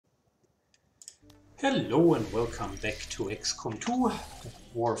Hello and welcome back to Xcom2,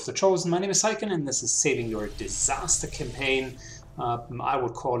 War of the Chosen. My name is Syken and this is Saving Your Disaster campaign. I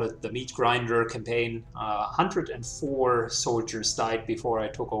would call it the Meatgrinder campaign. 104 soldiers died before I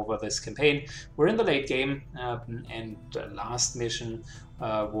took over this campaign. We're in the late game and the last mission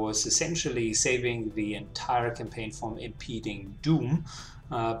was essentially saving the entire campaign from impeding doom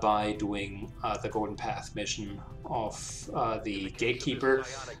by doing the Golden Path mission of the Gatekeeper.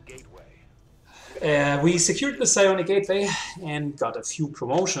 We secured the Psionic Gateway and got a few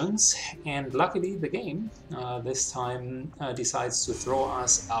promotions, and luckily the game this time decides to throw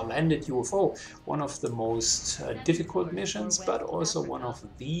us a landed UFO, one of the most difficult missions, but also one of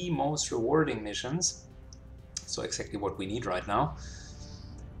the most rewarding missions. So exactly what we need right now,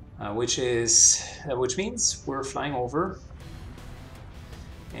 which means we're flying over.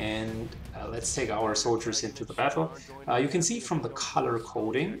 And let's take our soldiers into the battle. You can see from the color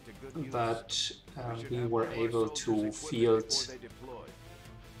coding that we were able to field...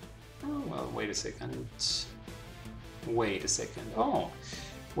 Oh, well, wait a second. Oh,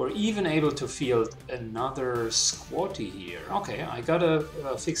 we're even able to field another squatty here. Okay, I gotta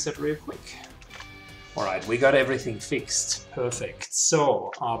fix that real quick. Alright, we got everything fixed. Perfect.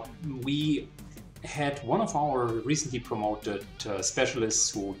 So, we had one of our recently promoted specialists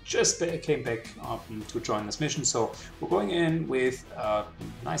who just came back to join this mission. So we're going in with a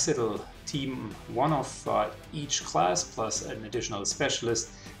nice little team, one of each class plus an additional specialist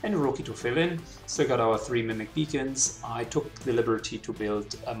and a rookie to fill in. Still got our 3 mimic beacons. I took the liberty to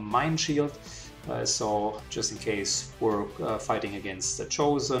build a mine shield, so just in case we're fighting against the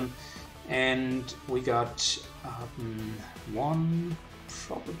Chosen. And we got one,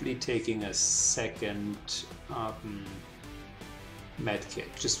 probably taking a second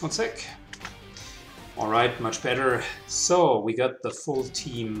medkit. Just one sec. Alright, much better. So we got the full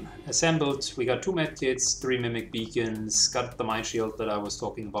team assembled. We got 2 medkits, 3 mimic beacons, got the mine shield that I was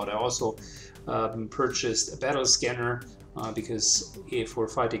talking about. I also purchased a battle scanner because if we're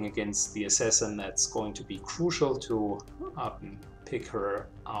fighting against the assassin, that's going to be crucial to pick her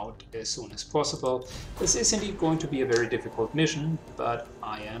out as soon as possible. This is indeed going to be a very difficult mission, but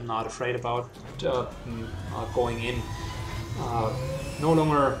I am not afraid about going in no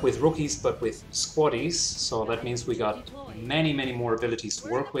longer with rookies but with squaddies, so that means we got many more abilities to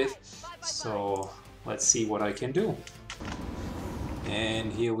work with. So let's see what I can do.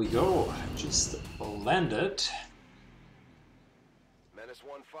 And here we go, just landed. Menace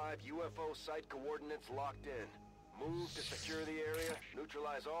 1-5, UFO site coordinates locked in. Move to secure the area,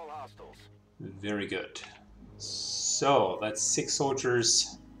 neutralize all hostiles. Very good. So that's 6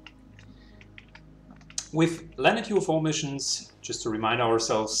 soldiers. With landed UFO missions, just to remind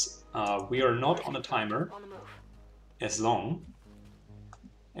ourselves, we are not on a timer as long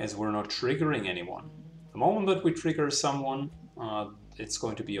as we're not triggering anyone. The moment that we trigger someone, it's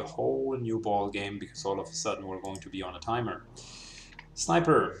going to be a whole new ball game because all of a sudden we're going to be on a timer.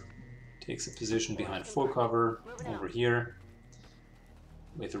 Sniper takes a position behind full cover over here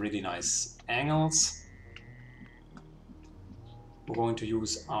with really nice angles. We're going to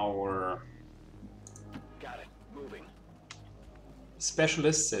use our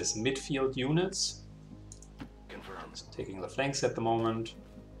specialists as midfield units. So taking the flanks at the moment.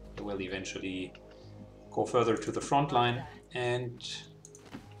 They will eventually go further to the front line, and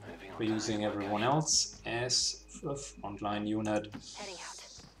we're using everyone else as a frontline unit.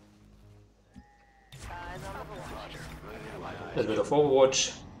 A little bit of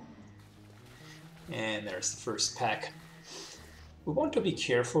Overwatch, and there's the first pack. We want to be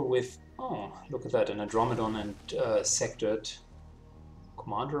careful with, oh, look at that, an Andromedon and Sectored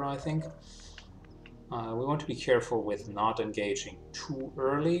Commander, I think. We want to be careful with not engaging too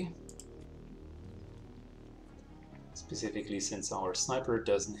early, specifically since our sniper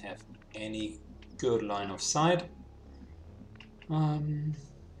doesn't have any good line of sight.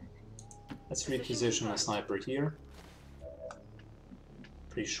 Let's reposition the sniper here.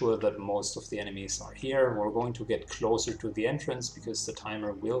 Pretty sure that most of the enemies are here. We're going to get closer to the entrance because the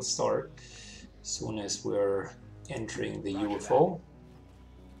timer will start as soon as we're entering the UFO.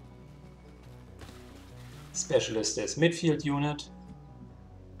 Specialist as midfield unit.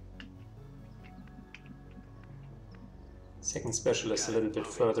 Second specialist a little bit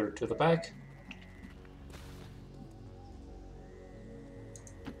further to the back.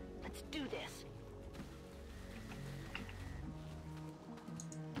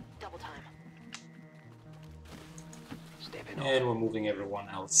 And we're moving everyone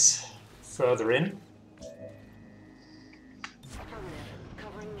else further in.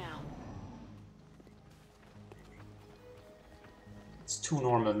 It's 2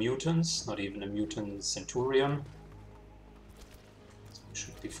 normal mutants, not even a mutant Centurion.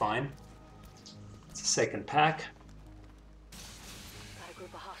 Should be fine. It's a second pack. Got a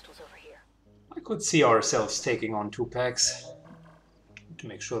group of hostiles over here. I could see ourselves taking on 2 packs to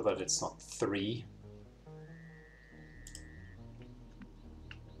make sure that it's not 3.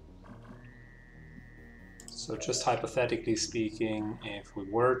 So just hypothetically speaking, if we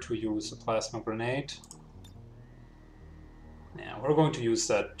were to use a plasma grenade, yeah, we're going to use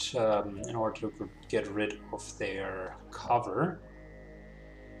that in order to get rid of their cover.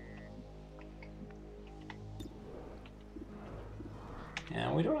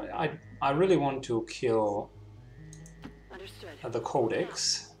 Yeah, we don't. I really want to kill the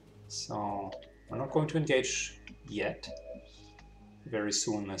Codex, so we're not going to engage yet. Very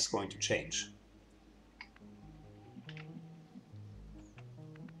soon it's going to change.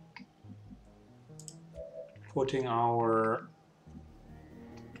 Putting our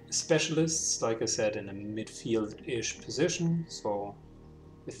specialists, like I said, in a midfield-ish position, so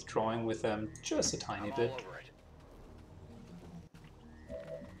withdrawing with them just a tiny bit.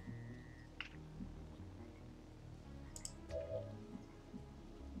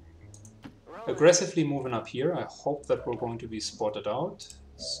 Aggressively moving up here. I hope that we're going to be spotted out,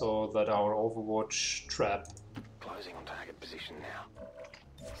 so that our Overwatch trap Closing on target position now.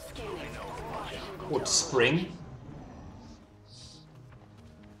 would spring.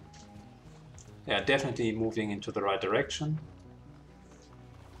 Yeah, definitely moving into the right direction.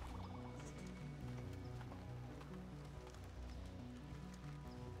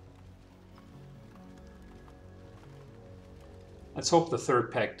 Let's hope the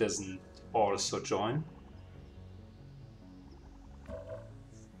third pack doesn't also join.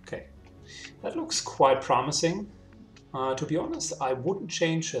 Okay, that looks quite promising. To be honest, I wouldn't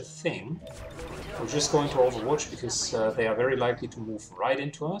change a thing. We're just going to Overwatch because they are very likely to move right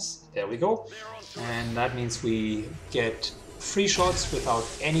into us. There we go. And that means we get free shots without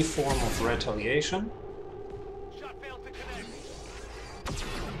any form of retaliation.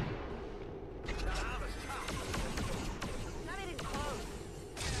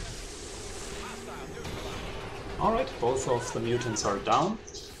 Alright, both of the mutants are down.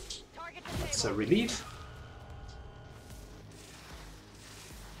 It's a relief.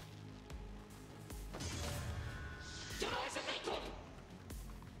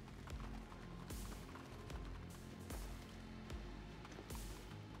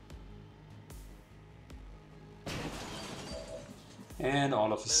 And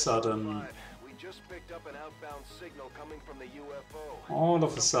all of a sudden, We just picked up an outbound signal coming from the UFO. all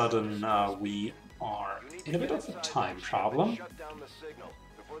of a sudden, we are in a bit of a time problem. Shut down the signal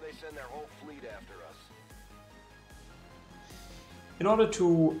before they send their whole fleet after us. In order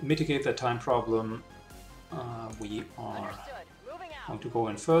to mitigate that time problem, we are going to go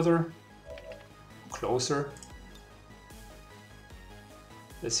in further, closer.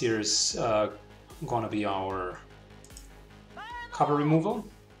 This here is going to be our cover removal.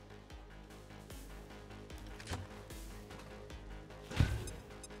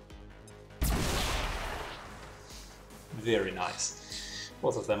 Very nice.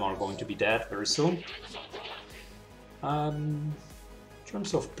 Both of them are going to be dead very soon. In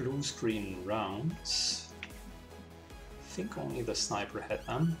terms of blue screen rounds, I think only the sniper had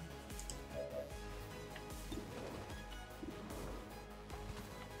them.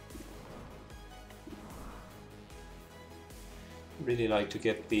 Really like to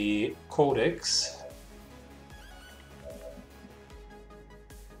get the Codex.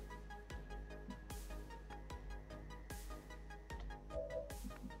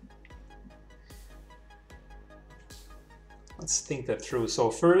 Let's think that through. So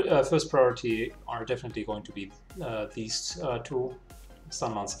first priority are definitely going to be these two.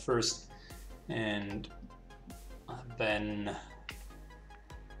 Stun Lancer first, and then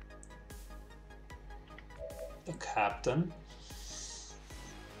the captain.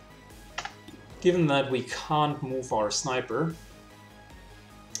 Given that we can't move our sniper,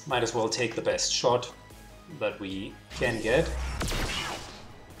 might as well take the best shot that we can get.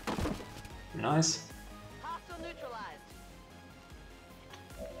 Nice.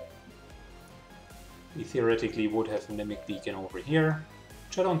 We theoretically would have a Mimic Beacon over here,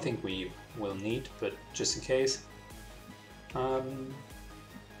 which I don't think we will need, but just in case. Gonna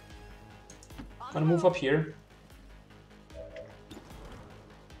move up here.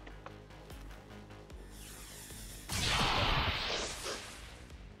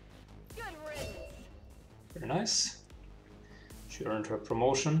 Very nice. She earned her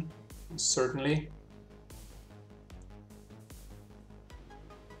promotion, certainly.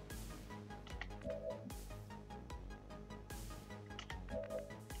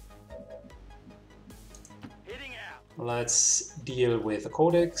 Let's deal with the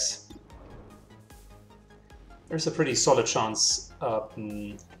Codex. There's a pretty solid chance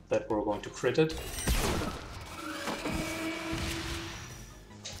that we're going to crit it.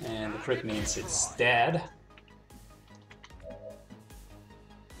 And the crit means it's dead.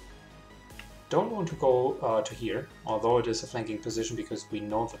 Don't want to go to here, although it is a flanking position because we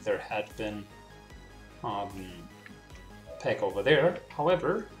know that there had been pack over there.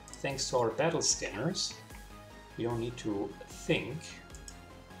 However, thanks to our battle scanners, we don't need to think,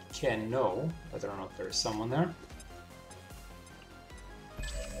 can know whether or not there is someone there.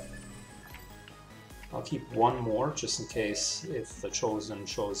 I'll keep one more just in case if the Chosen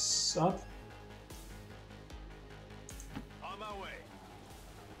shows up. On my way.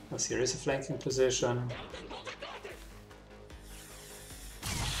 Yes, here is a flanking position.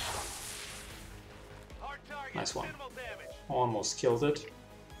 Hard target, Nice one. minimal damage. Almost killed it.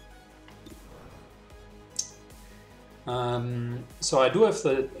 So I do have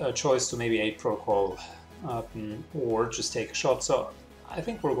the choice to maybe aid protocol or just take a shot. So I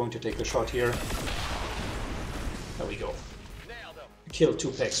think we're going to take a shot here. There we go. Nailed him. Killed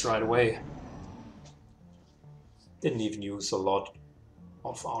 2 packs right away. Didn't even use a lot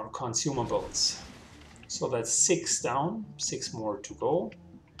of our consumables. So that's 6 down, 6 more to go.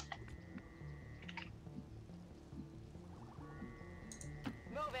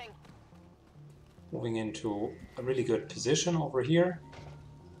 Moving into a really good position over here.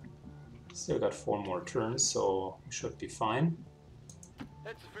 Still got 4 more turns, so we should be fine.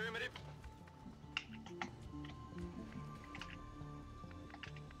 That's affirmative.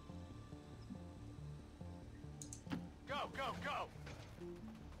 Go, go, go.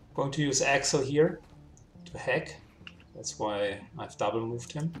 Going to use Axel here to hack. That's why I've double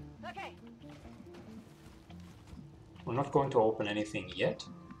moved him. Okay. We're not going to open anything yet.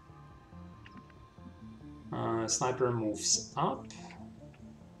 Sniper moves up.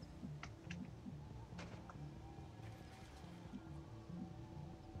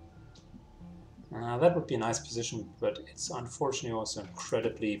 That would be a nice position, but it's unfortunately also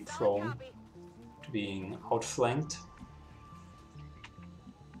incredibly prone to being outflanked.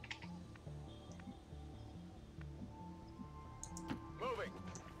 Moving.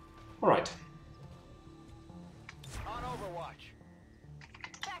 Alright. On Overwatch.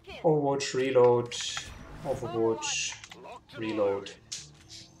 Back in. Overwatch, reload, Overwatch, Lock to reload. load.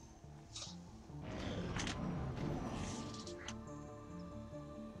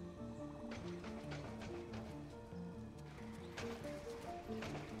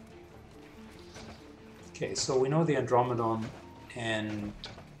 Okay, so we know the Andromedon and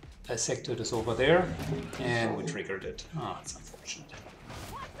Dissected is over there, and we triggered it. Ah, it's unfortunate.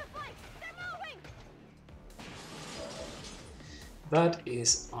 Watch the flank. They're moving. That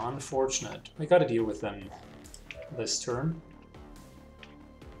is unfortunate. We gotta deal with them this turn.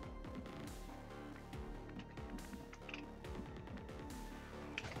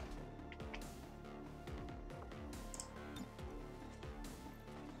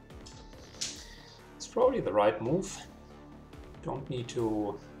 It's probably the right move. Don't need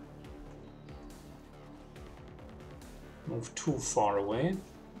to move too far away.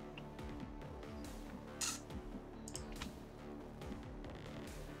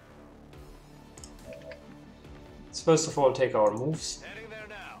 Let's first of all take our moves. Heading there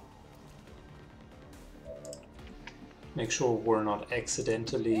now. Make sure we're not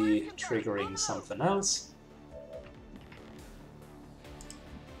accidentally triggering something else.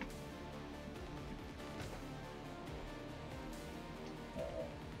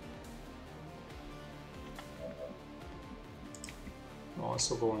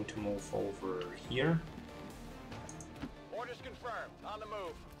 Also going to move over here. Orders confirmed. On the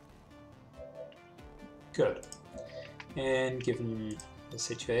move. Good. And given the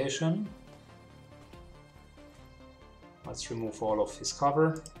situation, let's remove all of his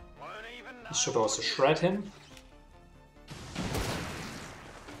cover. This should also shred him.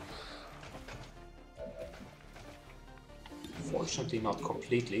 Fortunately not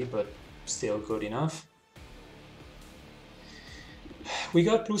completely, but still good enough. We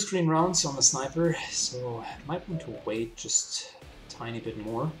got blue screen rounds on the sniper, so I might want to wait just a tiny bit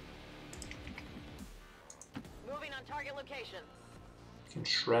more. Moving on target location. We can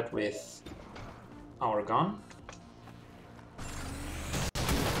shred with our gun.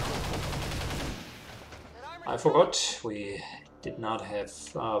 I forgot, we did not have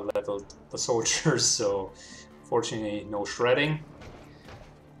leveled the soldiers, so fortunately no shredding.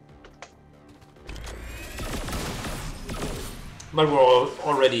 But we're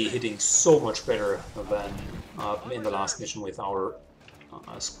already hitting so much better than in the last mission with our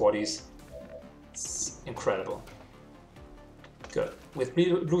squaddies. It's incredible. Good. With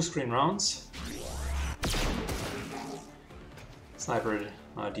blue screen rounds, Sniper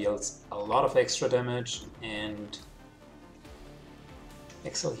deals a lot of extra damage, and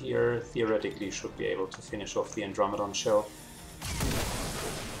Excel here theoretically should be able to finish off the Andromedon shell. There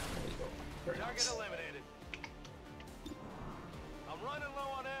we go. Very nice. Target eliminated. I'm running low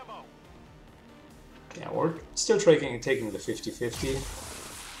on ammo. Yeah, we're still taking the 50-50.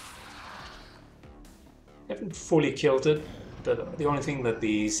 Haven't fully killed it, but the only thing that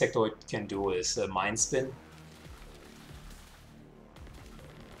the sectoid can do is mind spin.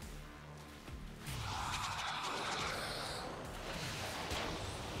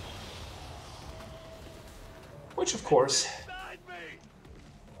 Which, of course,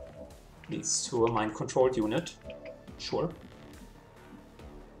 leads to a mind-controlled unit. Sure.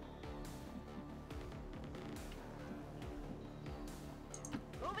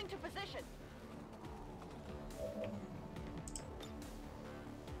 Moving to position.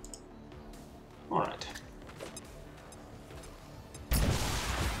 All right.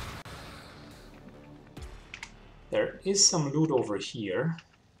 There is some loot over here.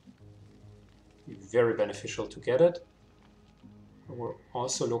 Very beneficial to get it. We're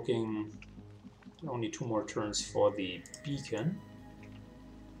also looking only 2 more turns for the beacon.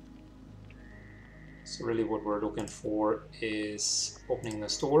 So really what we're looking for is opening the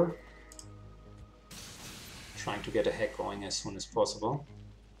store, trying to get a hack going as soon as possible.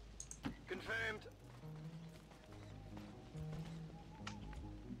 Confirmed.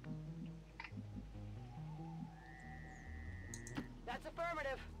 That's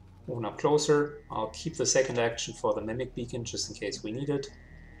affirmative. Moving up closer, I'll keep the second action for the Mimic Beacon just in case we need it.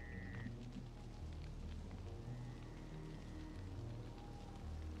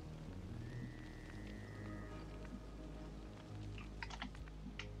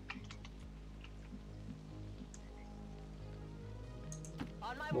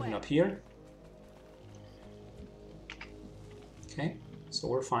 On my Moving way. up here. Okay, so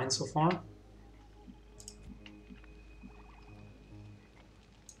we're fine so far.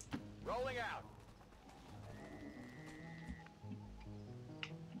 Rolling out.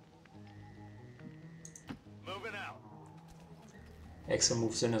 Moving out. Xcom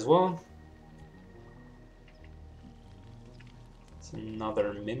moves in as well. It's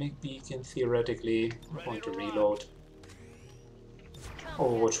another Mimic Beacon theoretically. I'm going to reload.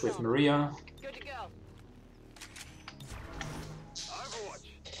 Overwatch with Maria. Good to go. Overwatch.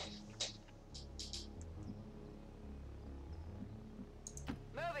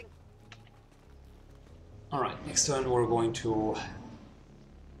 Moving. Alright, next turn we're going to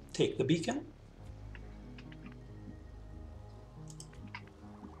take the beacon.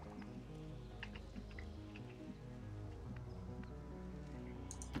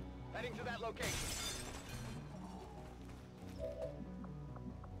 Heading to that location.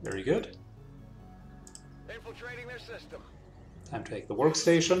 Very good. Infiltrating their system. Time to take the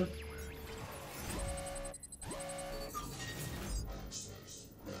workstation.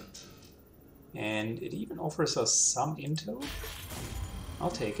 And it even offers us some intel.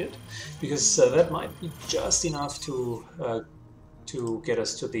 I'll take it, because that might be just enough to get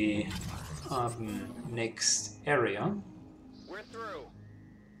us to the next area. We're through.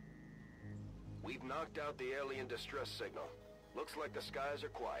 We've knocked out the alien distress signal. Looks like the skies are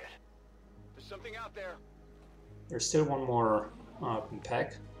quiet. There's something out there. There's still one more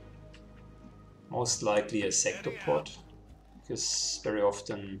pack. Most likely a sectopod, because very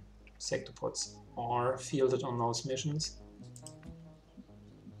often sectopods are fielded on those missions.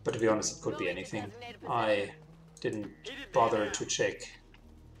 But to be honest, it could be anything. I didn't bother to check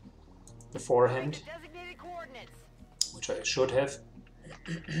beforehand, Designated coordinates. which I should have.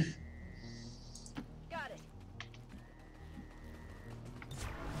 Got it.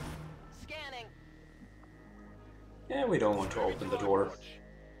 Scanning. Yeah, we don't want to open the door.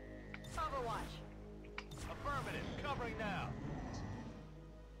 Overwatch. Affirmative. Covering now.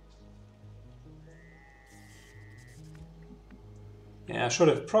 Yeah,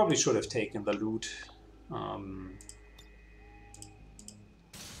 probably should have taken the loot,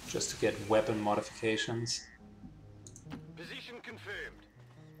 just to get weapon modifications. Position confirmed.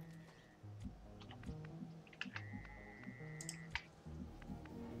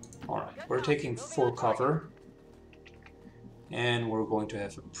 Alright, we're taking full cover, and we're going to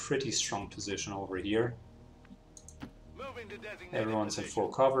have a pretty strong position over here. Moving to designated Everyone's in position.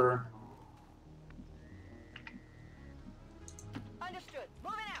 full cover. Understood.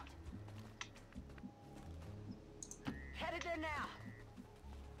 Moving out. Headed there now.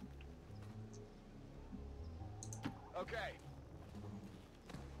 Okay.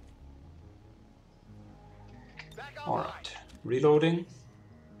 Back on Alright. Reloading.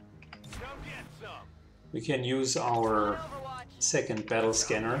 Come get some. We can use our Overwatch. second battle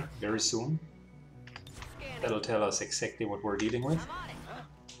scanner very soon. Scanning. That'll tell us exactly what we're dealing with. I'm on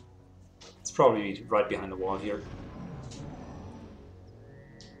it. It's probably right behind the wall here.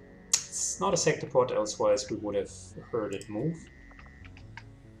 It's not a sectopod, elsewise we would have heard it move.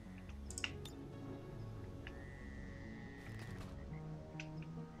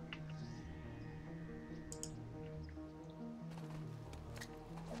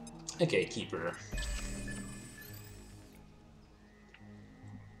 A gatekeeper.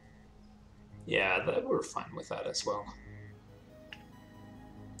 Yeah, we're fine with that as well.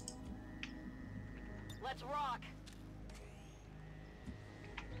 Let's rock.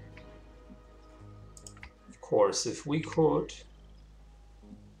 Of course, if we could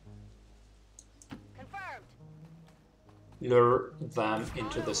Confirmed. lure them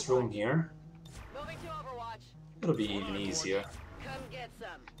into this room here, Moving to Overwatch. it'll be even easier. Come get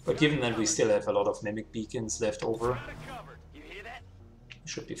some. But given that we still have a lot of mimic beacons left over, Got it covered. You hear that? we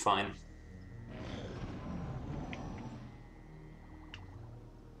should be fine.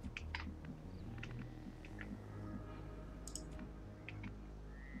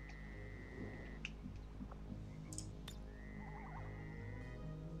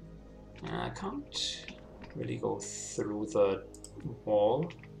 I can't really go through the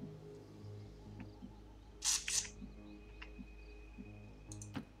wall.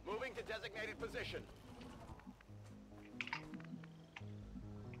 Moving to designated position.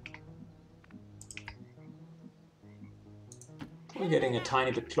 We're getting a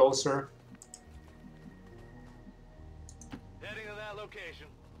tiny bit closer. Heading to that location.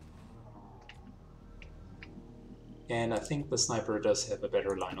 And I think the sniper does have a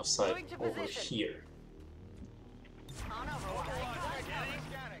better line of sight Moving to over position. here. On Overwatch.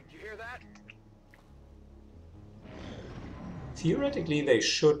 Scanning. You hear that? Theoretically, they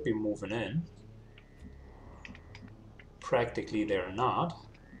should be moving in. Practically, they're not.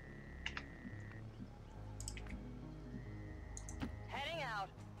 Heading out.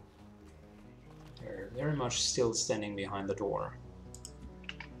 They're very much still standing behind the door.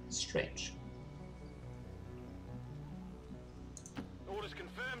 Strange. Orders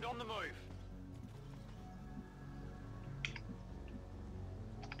confirmed on the move.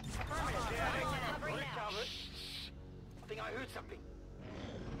 Covering now. Covered. I think I heard something.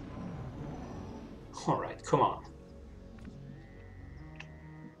 Alright, come on.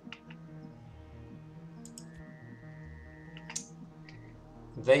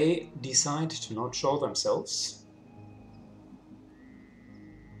 They decide to not show themselves.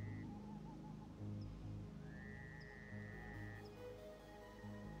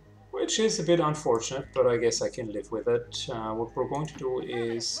 Which is a bit unfortunate, but I guess I can live with it. What we're going to do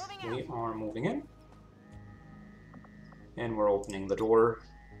is we are moving in. And we're opening the door,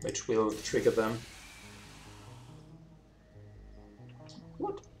 which will trigger them.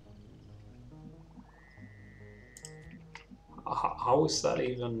 What? How is that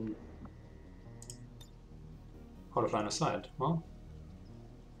even out of line of sight? Well,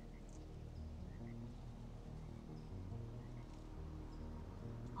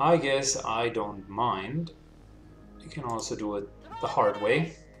 I guess I don't mind. You can also do it the hard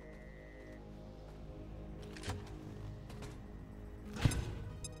way.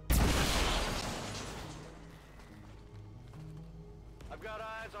 I've got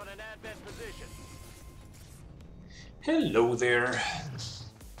eyes on an advent position. Hello there.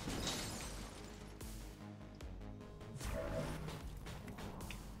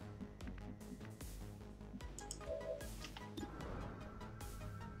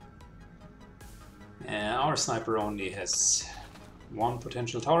 Our sniper only has one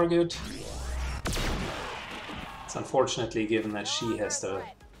potential target. It's unfortunately given that she has the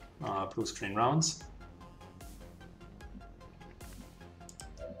blue screen rounds.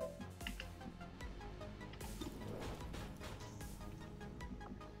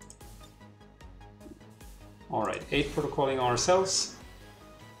 Alright, 8 protocoling ourselves.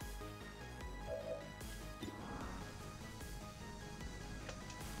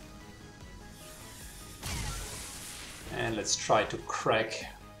 And let's try to crack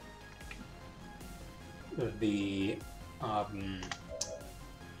the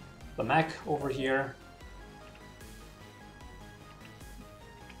Mac over here.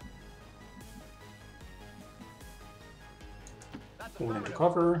 Moving into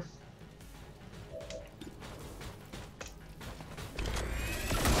cover.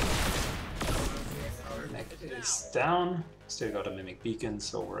 Mac is down. Still got a mimic beacon,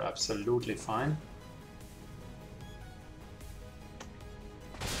 so we're absolutely fine.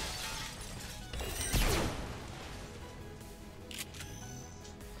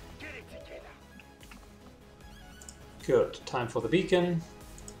 Good. Time for the beacon.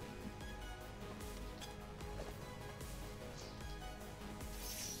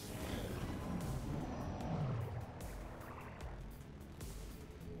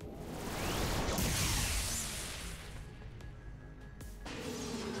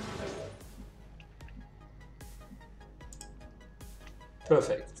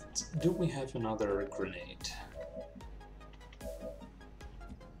 Perfect. Do we have another grenade?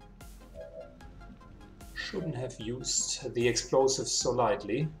 Shouldn't have used the explosives so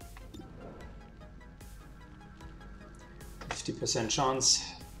lightly. 50% chance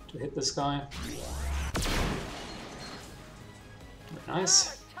to hit this guy. Very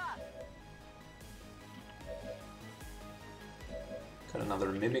nice. Got another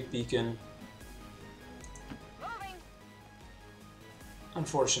mimic beacon.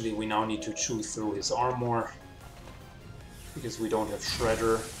 Unfortunately, we now need to chew through his armor because we don't have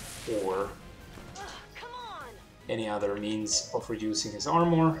Shredder or any other means of reducing his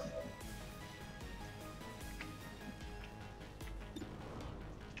armor.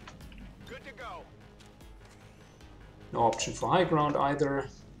 Good to go. No option for high ground either.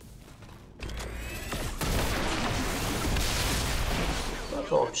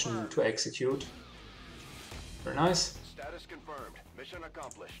 But option to execute. Very nice. Status confirmed. Mission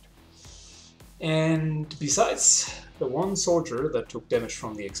accomplished. And besides the one soldier that took damage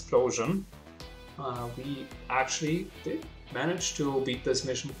from the explosion, we actually did manage to beat this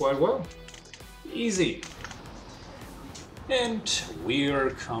mission quite well. Easy. And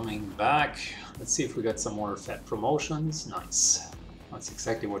we're coming back. Let's see if we got some more fat promotions. Nice. That's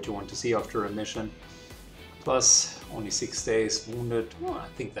exactly what you want to see after a mission. Plus, only 6 days wounded. Well, I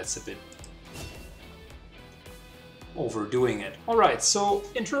think that's a bit overdoing it. Alright, so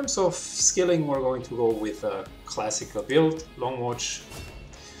in terms of skilling, we're going to go with a classical build. Long watch,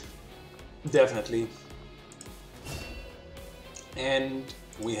 definitely. And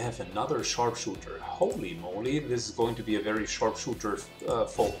we have another sharpshooter. Holy moly, this is going to be a very sharpshooter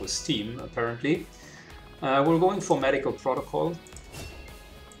focused team, apparently. We're going for medical protocol.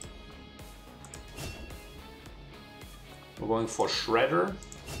 We're going for Shredder.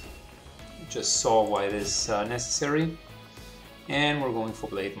 Just saw why it is necessary. And we're going for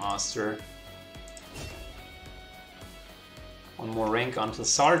Blade Master. One more rank until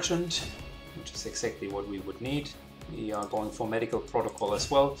Sergeant, which is exactly what we would need. We are going for medical protocol as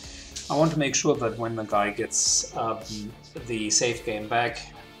well. I want to make sure that when the guy gets the save game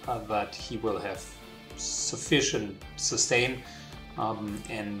back, that he will have sufficient sustain.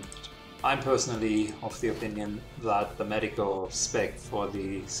 And I'm personally of the opinion that the medical spec for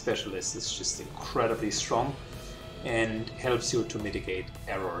the specialist is just incredibly strong and helps you to mitigate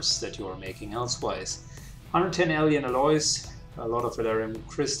errors that you are making elsewise. 110 alien alloys, a lot of Elerium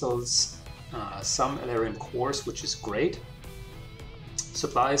crystals, some Elerium cores, which is great,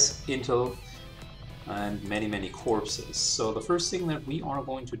 supplies, intel, and many corpses. So the first thing that we are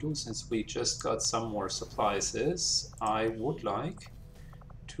going to do, since we just got some more supplies, is I would like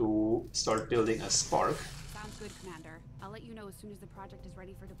to start building a spark. Sounds good, Commander. I'll let you know as soon as the project is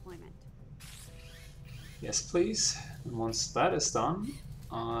ready for deployment. Yes, please. And once that is done,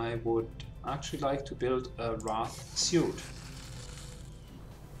 I would actually like to build a Wrath suit.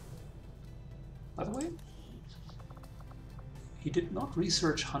 By the way, he did not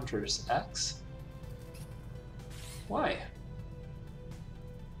research Hunter's axe. Why?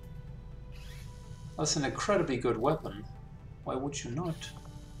 That's an incredibly good weapon. Why would you not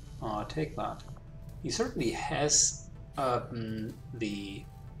take that? He certainly has the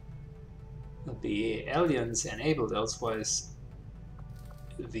aliens enabled, elsewise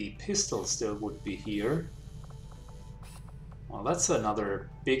the pistol still would be here. Well, that's another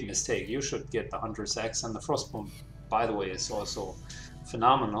big mistake. You should get the Hunter's Axe, and the Frostbomb, by the way, is also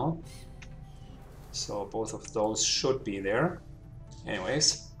phenomenal. So both of those should be there.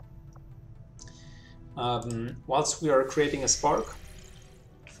 Anyways, whilst we are creating a spark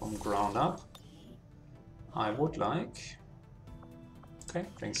from ground up, I would like... Okay,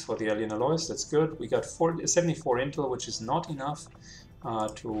 thanks for the alien alloys, that's good. We got 74 intel, which is not enough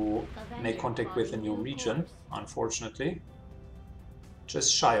to make contact with a new region, unfortunately.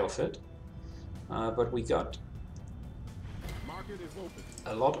 Just shy of it. But we got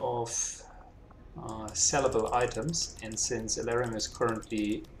a lot of sellable items, and since Elerium is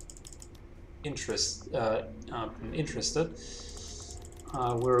currently interested,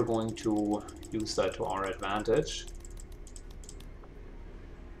 we're going to use that to our advantage.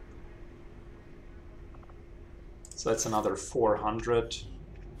 So that's another 400.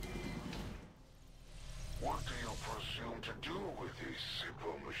 What do you presume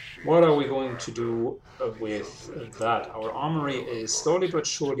What are we going to do with that? Our armory is slowly but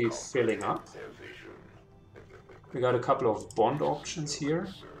surely filling up. We got a couple of bond options here.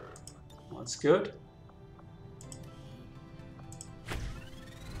 That's good.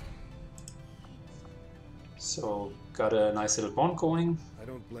 So, got a nice little bond going. I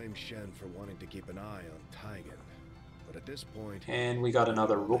don't blame Shen for wanting to keep an eye on Tygan, but at this point... And we got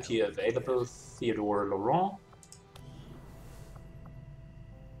another rookie available, Theodore Laurent.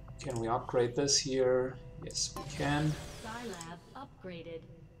 Can we upgrade this here? Yes, we can. Scilab upgraded.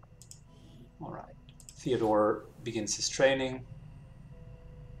 Alright. Theodore begins his training.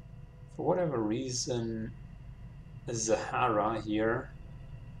 For whatever reason, Zahara here,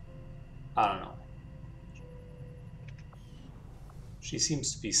 I don't know. She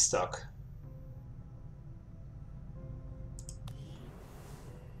seems to be stuck.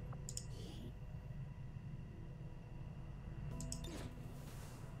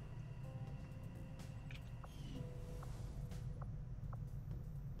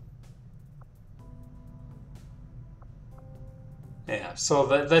 Yeah, so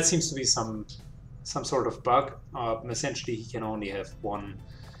that seems to be some sort of bug. Essentially, he can only have one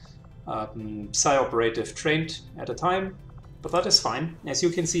Psi operative trained at a time, but that is fine. As you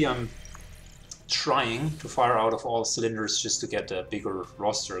can see, I'm trying to fire out of all cylinders just to get a bigger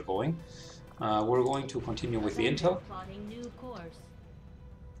roster going. We're going to continue with the intel. Plotting new course.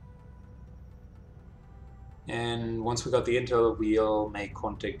 And once we got the intel, we'll make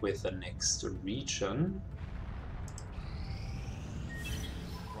contact with the next region.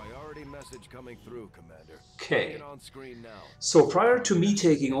 Message coming through, Commander. Okay. On screen now. So prior to me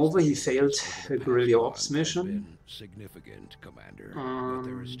taking over, he failed a guerrilla ops mission. Significant, Commander, but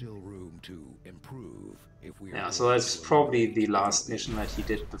there is still room to improve if we. Yeah, so that's probably the last mission that he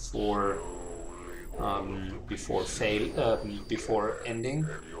did before before ending.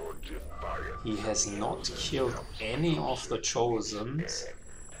 He has not killed any of the Chosens.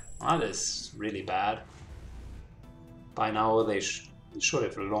 That is really bad. By now they should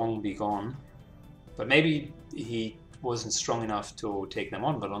have long be gone, but maybe he wasn't strong enough to take them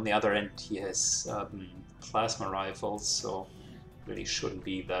on. But on the other end, he has plasma rifles, so really shouldn't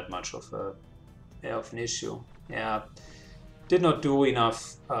be that much of an issue. Yeah, did not do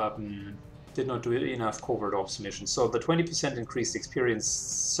enough covert ops missions. So the 20% increased experience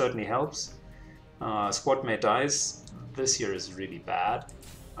certainly helps. Squad mate dies. This here is really bad.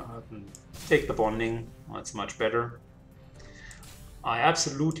 Take the bonding. That's much better. I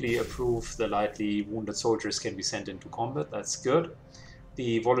absolutely approve the lightly wounded soldiers can be sent into combat. That's good.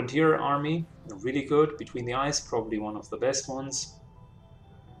 The volunteer army, really good. Between the Eyes, probably one of the best ones.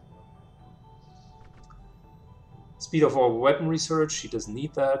 Speed of all weapon research, he doesn't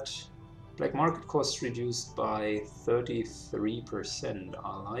need that. Black market costs reduced by 33%.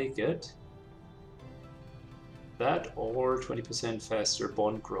 I like it. That or 20% faster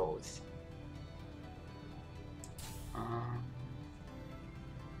bond growth.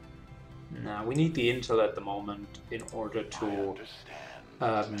 Now we need the intel at the moment in order to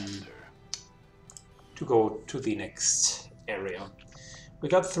go to the next area. We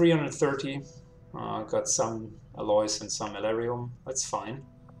got 330, got some alloys and some elerium. That's fine.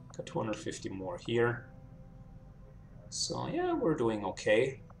 Got 250 more here. So yeah, we're doing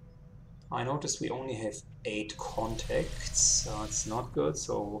okay. I noticed we only have 8 contacts. It's not good.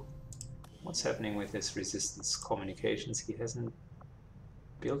 So what's happening with his resistance communications? He hasn't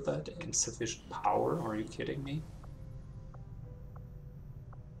built that in sufficient power. Are you kidding me?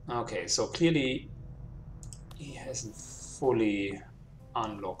 Okay, so clearly he hasn't fully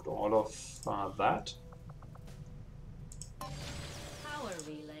unlocked all of that. Power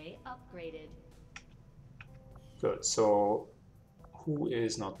relay upgraded. Good, so who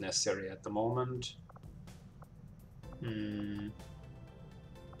is not necessary at the moment?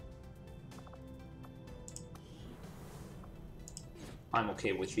 I'm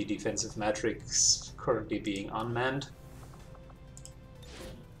okay with the defensive matrix currently being unmanned.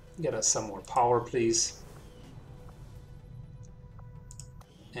 Get us some more power, please.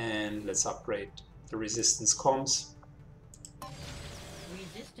 And let's upgrade the resistance comms.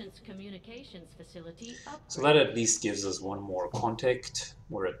 Resistance communications facility upgraded. So that at least gives us one more contact.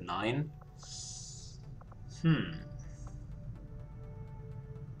 We're at 9.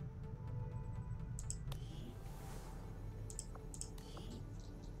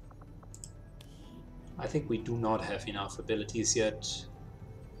 I think we do not have enough abilities yet.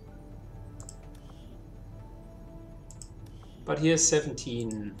 But he has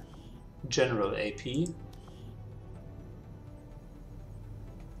 17 general AP.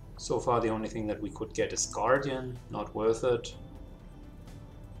 So far the only thing that we could get is Guardian, not worth it.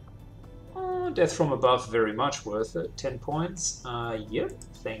 Death from above, very much worth it, 10 points. Yep,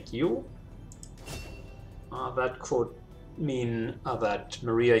 thank you. That could mean that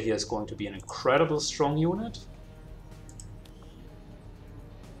Maria here is going to be an incredible strong unit.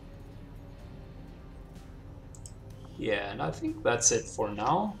 Yeah, and I think that's it for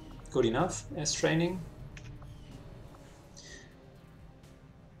now. Good enough as training.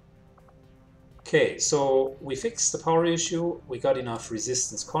 Okay, so we fixed the power issue, we got enough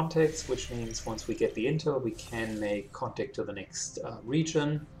resistance contacts, which means once we get the intel we can make contact to the next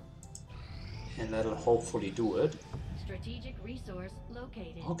region, and that'll hopefully do it. Strategic resource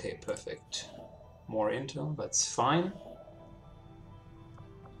located. Okay, perfect. More intel, that's fine.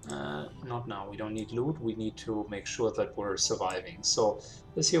 Not now, we don't need loot, we need to make sure that we're surviving. So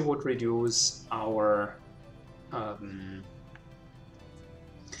this here would reduce our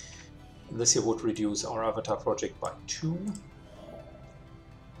avatar project by 2.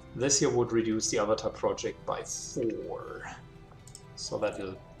 This here would reduce the avatar project by 4. So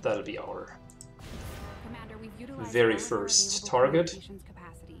that'll be our Commander, we've utilized very all of our first available target. communications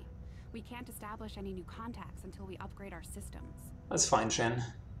capacity. We can't establish any new contacts until we upgrade our systems. That's fine, Shen.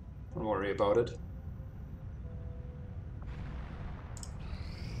 Don't worry about it.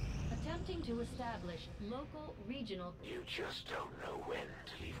 Attempting to establish local regional. You just don't know when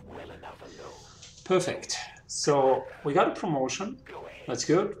to leave well enough alone. Perfect. So we got a promotion. Go ahead. That's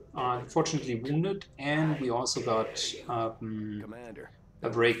good. Unfortunately wounded, and we also got Commander, a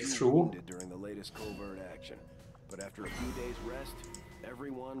breakthrough. wounded during the latest covert action, but after a few days rest,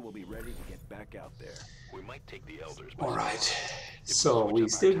 everyone will be ready to get back out there. We might take the elders. by All right. surprise. If So switch we up our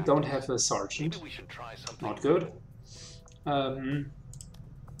still don't tactics, have a sergeant. maybe we should try something. Not good.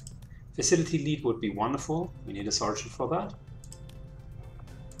 Facility lead would be wonderful. We need a sergeant for that.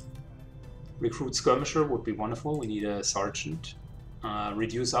 Recruit skirmisher would be wonderful. We need a sergeant.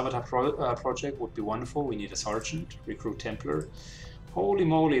 Reduce avatar project would be wonderful. We need a sergeant. Recruit Templar. Holy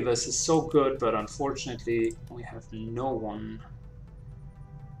moly, this is so good, but unfortunately we have no one.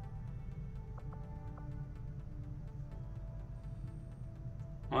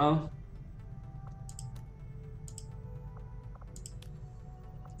 Well,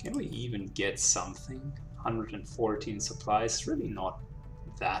 can we even get something? 114 supplies, really not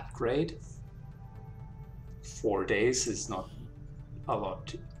that great. 4 days is not a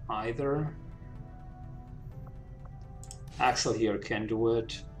lot either. Axel here can do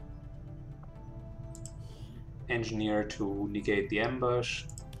it. Engineer to negate the ambush.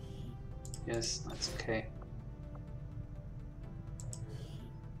 Yes, that's okay.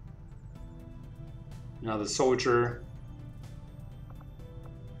 Another soldier.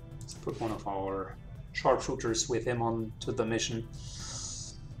 Let's put one of our sharpshooters with him on to the mission.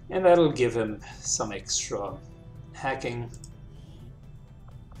 And that'll give him some extra hacking.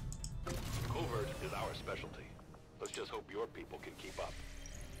 Covert is our specialty. Let's just hope your people can keep up.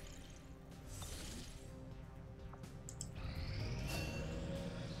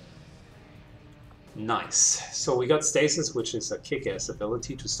 Nice. So we got Stasis, which is a kick-ass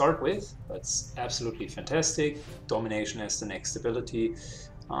ability to start with. That's absolutely fantastic. Domination as the next ability.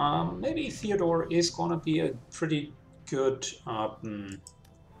 Maybe Theodore is gonna be a pretty good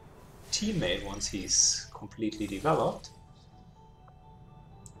teammate once he's completely developed.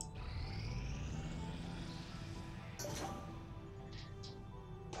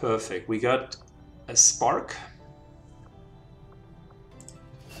 Perfect. We got a Spark.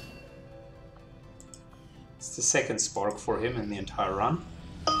 It's the second Spark for him in the entire run.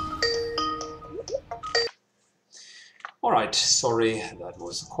 Alright, sorry, that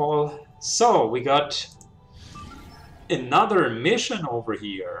was a call. So, we got another mission over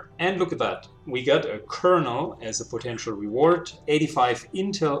here. And look at that. We got a Colonel as a potential reward. 85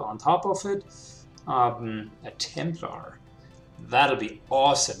 intel on top of it. A Templar. That'll be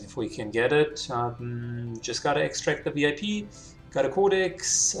awesome if we can get it. Just gotta extract the VIP. Got a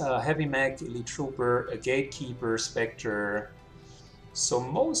Codex, Heavy Mech, Elite Trooper, a Gatekeeper, Spectre. So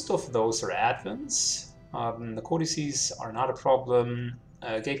most of those are advents. The Codices are not a problem.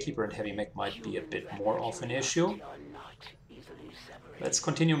 Gatekeeper and Heavy Mech might be a bit more of an issue. Let's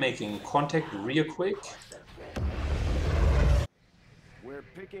continue making contact real quick. We're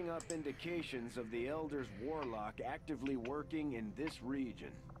picking up indications of the Elder's Warlock actively working in this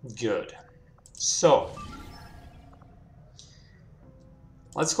region. Good. So,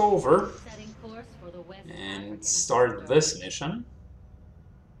 let's go over Setting course for the West and African start corridor. this mission.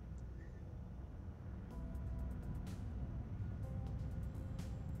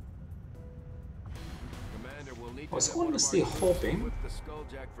 Commander, we'll need I was honestly hoping. With the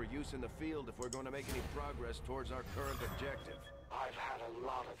Skulljack for use in the field if we're going to make any progress towards our current objective. I've had a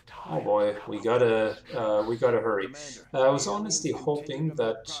lot of time. Oh boy, we gotta hurry. I was honestly hoping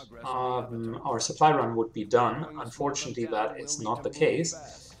that our supply run would be done. Unfortunately, that is not the case.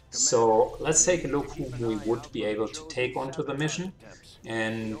 So let's take a look who we would be able to take onto the mission,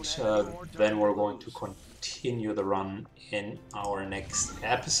 and then we're going to continue the run in our next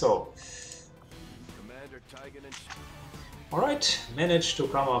episode. Alright, managed to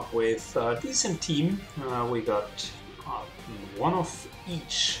come up with a decent team. We got one of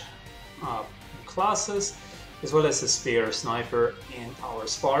each classes, as well as a spare sniper and our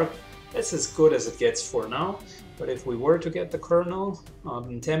spark. That's as good as it gets for now, but if we were to get the Colonel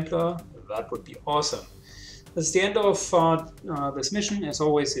Templar, that would be awesome. That's the end of this mission. As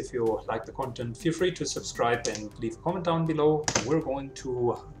always, if you like the content, feel free to subscribe and leave a comment down below. We're going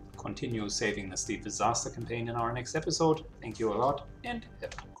to continue saving the Sleep Disaster campaign in our next episode. Thank you a lot and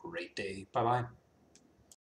have a great day. Bye bye.